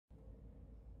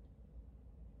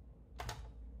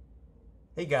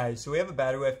Hey guys, so we have a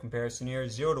battery life comparison here,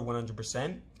 0 to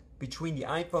 100%, between the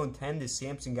iPhone X, the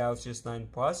Samsung Galaxy S9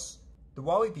 Plus, the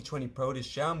Huawei P20 Pro, the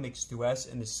Xiaomi X2S,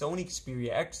 and the Sony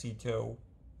Xperia XZ2.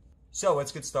 So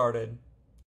let's get started.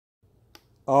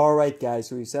 Alright guys,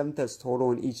 so we have 7 tests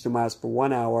total and each of them lasts for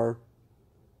 1 hour.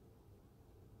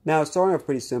 Now starting off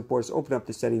pretty simple, let's open up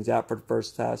the settings app for the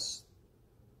first test.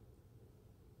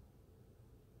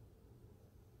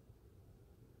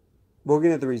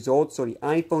 Looking at the results, so the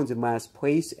iPhone's in last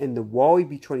place and the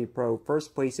Huawei P20 Pro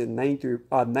first place at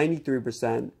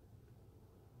 93%.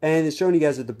 And it's showing you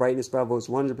guys that the brightness level is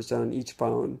 100% on each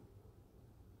phone.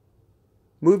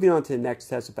 Moving on to the next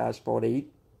test with Asphalt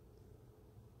 8.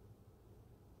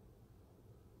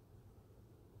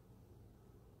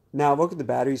 Now look at the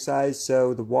battery size.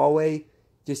 So the Huawei,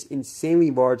 just insanely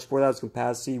large, 4,000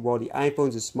 capacity, while the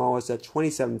iPhone's the smallest at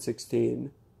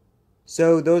 2716.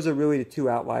 So those are really the two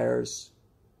outliers.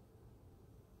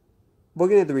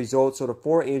 Looking at the results, so the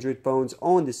 4 Android phones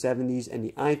all in the 70s and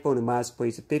the iPhone in last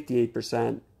place at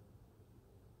 58%.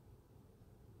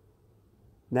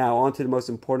 Now on to the most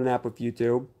important app with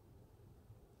YouTube.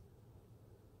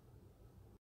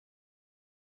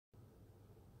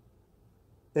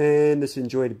 And just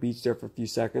enjoy the beach there for a few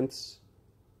seconds.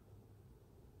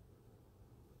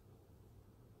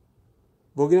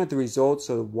 Looking at the results,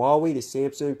 so the Huawei to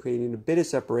Samsung creating a bit of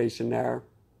separation there.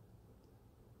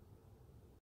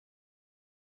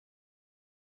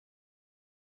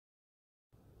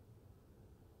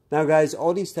 Now guys,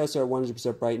 all these tests are at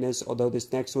 100% brightness, although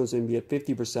this next one is going to be at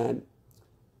 50%.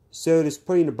 So just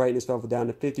putting the brightness level down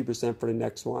to 50% for the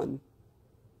next one.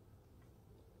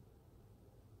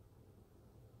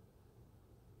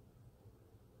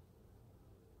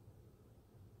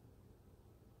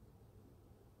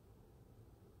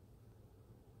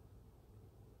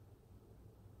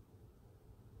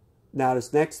 Now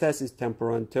this next test is Temple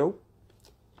Run 2.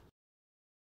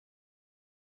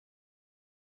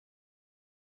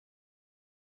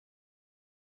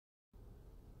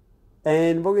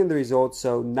 And looking at the results,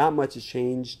 so not much has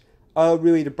changed.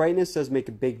 Really, the brightness does make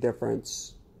a big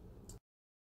difference.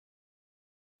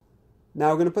 Now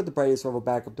we're going to put the brightness level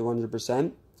back up to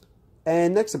 100%.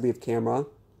 And next up we have camera.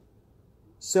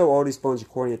 So all these phones are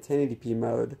recording at 1080p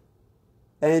mode.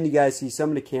 And you guys see some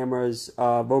of the cameras,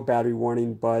 low battery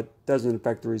warning, but doesn't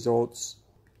affect the results.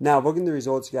 Now, looking at the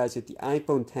results, you guys, hit the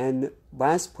iPhone X,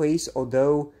 last place,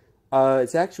 although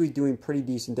it's actually doing pretty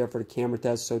decent there for the camera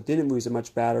test, so it didn't lose that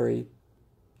much battery.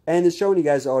 And it's showing you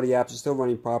guys all the apps are still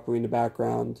running properly in the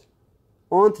background.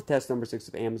 On to test number 6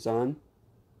 of Amazon.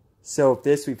 So with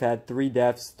this, we've had 3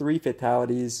 deaths, 3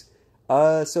 fatalities.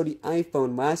 So the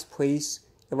iPhone, last place,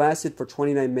 it lasted for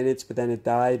 29 minutes, but then it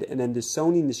died. And then the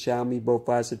Sony and the Xiaomi both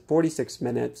lasted 46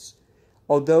 minutes.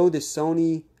 Although the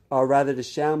Xiaomi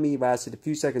lasted a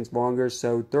few seconds longer,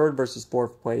 so 3rd versus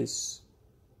 4th place.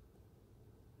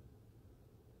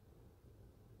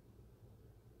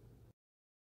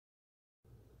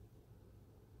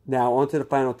 Now, on to the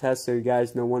final test, so you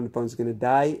guys know when the phone's going to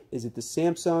die. Is it the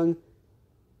Samsung?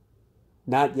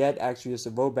 Not yet, actually just a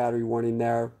low battery warning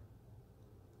there.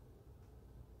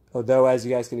 Although, as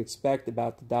you guys can expect,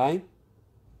 about to die.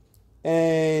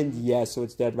 And yeah, so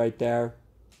it's dead right there.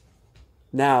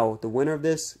 Now, the winner of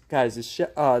this, guys, the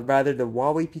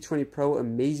Huawei P20 Pro,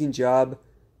 amazing job.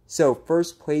 So,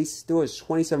 first place, still has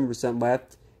 27%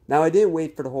 left. Now, I didn't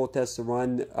wait for the whole test to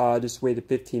run, just waited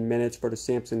 15 minutes for the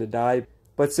Samsung to die.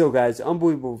 But still, guys,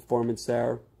 unbelievable performance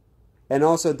there. And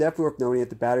also, definitely worth noting that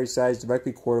the battery size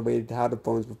directly correlated to how the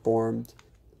phones performed.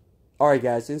 Alright,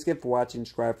 guys, thanks again for watching.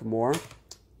 Subscribe for more.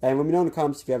 And let me know in the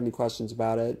comments if you have any questions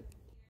about it.